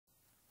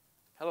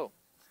Hello,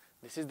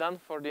 this is Dan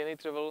for D&A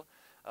Travel.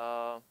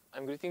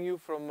 I'm greeting you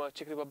from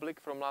Czech Republic,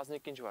 from Lázně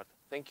Kinčvart.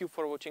 Thank you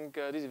for watching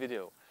this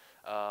video.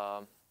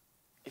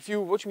 If you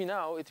watch me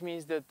now, it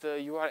means that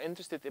you are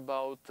interested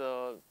about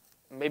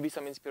maybe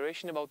some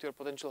inspiration about your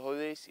potential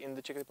holidays in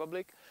the Czech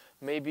Republic.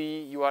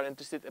 Maybe you are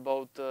interested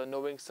about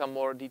knowing some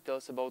more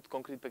details about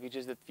concrete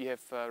packages that we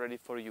have ready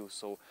for you.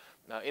 So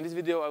in this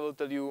video I will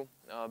tell you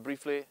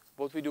briefly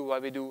what we do, why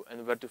we do,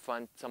 and where to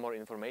find some more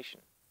information.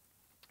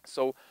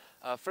 So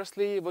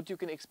firstly, what you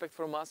can expect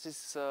from us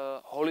is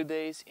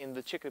holidays in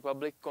the Czech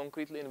Republic,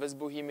 concretely in West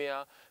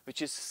Bohemia,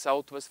 which is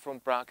southwest from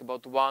Prague,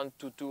 about 1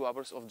 to 2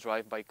 hours of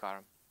drive by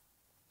car.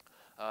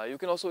 You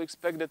can also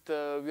expect that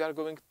we are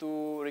going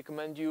to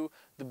recommend you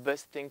the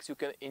best things you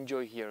can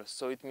enjoy here.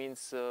 So it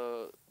means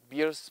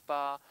beer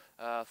spa,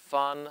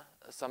 fun,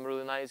 some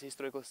really nice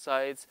historical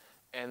sites,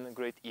 and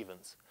great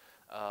events.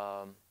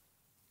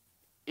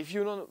 If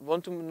you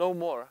want to know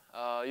more,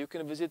 you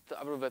can visit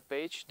our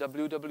webpage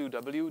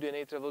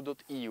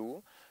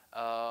www.dnatravel.eu.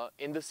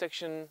 In the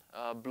section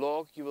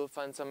blog, you will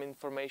find some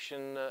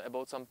information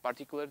about some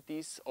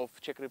particularities of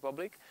Czech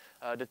Republic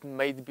that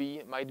might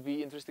be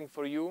interesting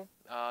for you.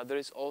 There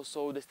is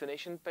also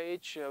destination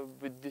page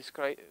with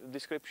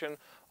description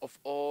of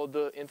all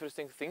the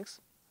interesting things,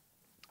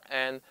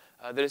 and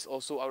there is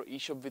also our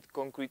e-shop with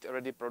concrete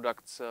ready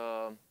products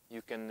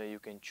you can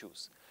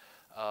choose.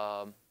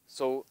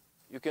 So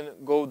you can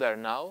go there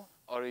now,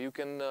 or you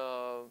can,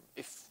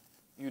 if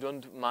you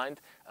don't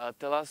mind,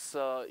 tell us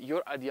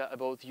your idea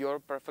about your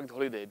perfect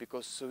holiday,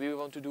 because we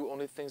want to do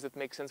only things that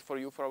make sense for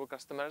you, for our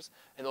customers,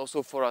 and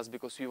also for us,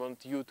 because we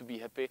want you to be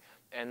happy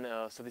and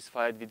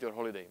satisfied with your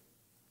holiday.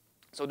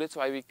 So that's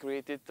why we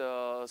created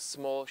a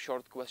small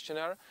short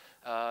questionnaire.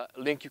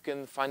 Link you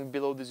can find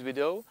below this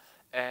video,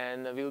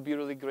 and we'll be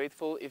really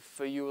grateful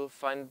if you will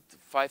find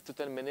 5 to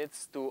 10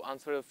 minutes to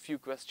answer a few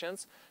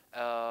questions.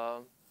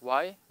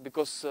 Why?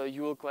 Because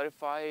you will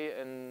clarify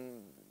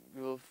and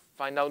you will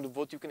find out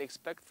what you can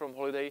expect from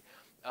holiday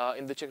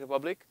in the Czech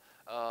Republic.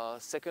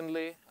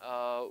 Secondly,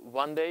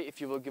 one day, if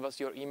you will give us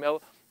your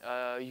email,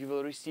 you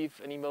will receive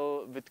an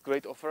email with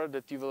great offer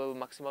that you will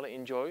maximally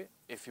enjoy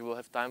if you will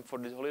have time for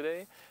this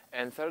holiday.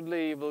 And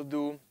thirdly, we'll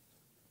do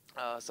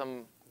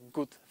some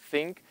good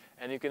thing,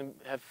 and you can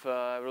have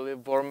a really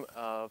warm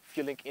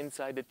feeling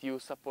inside that you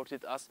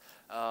supported us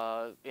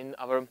in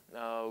our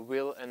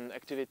will and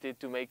activity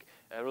to make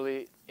a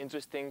really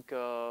interesting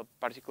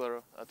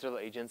particular travel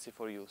agency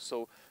for you.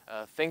 So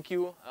thank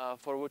you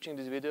for watching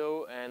this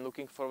video, and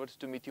looking forward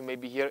to meet you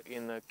maybe here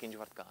in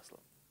Kinčvart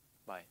Castle.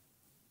 Bye.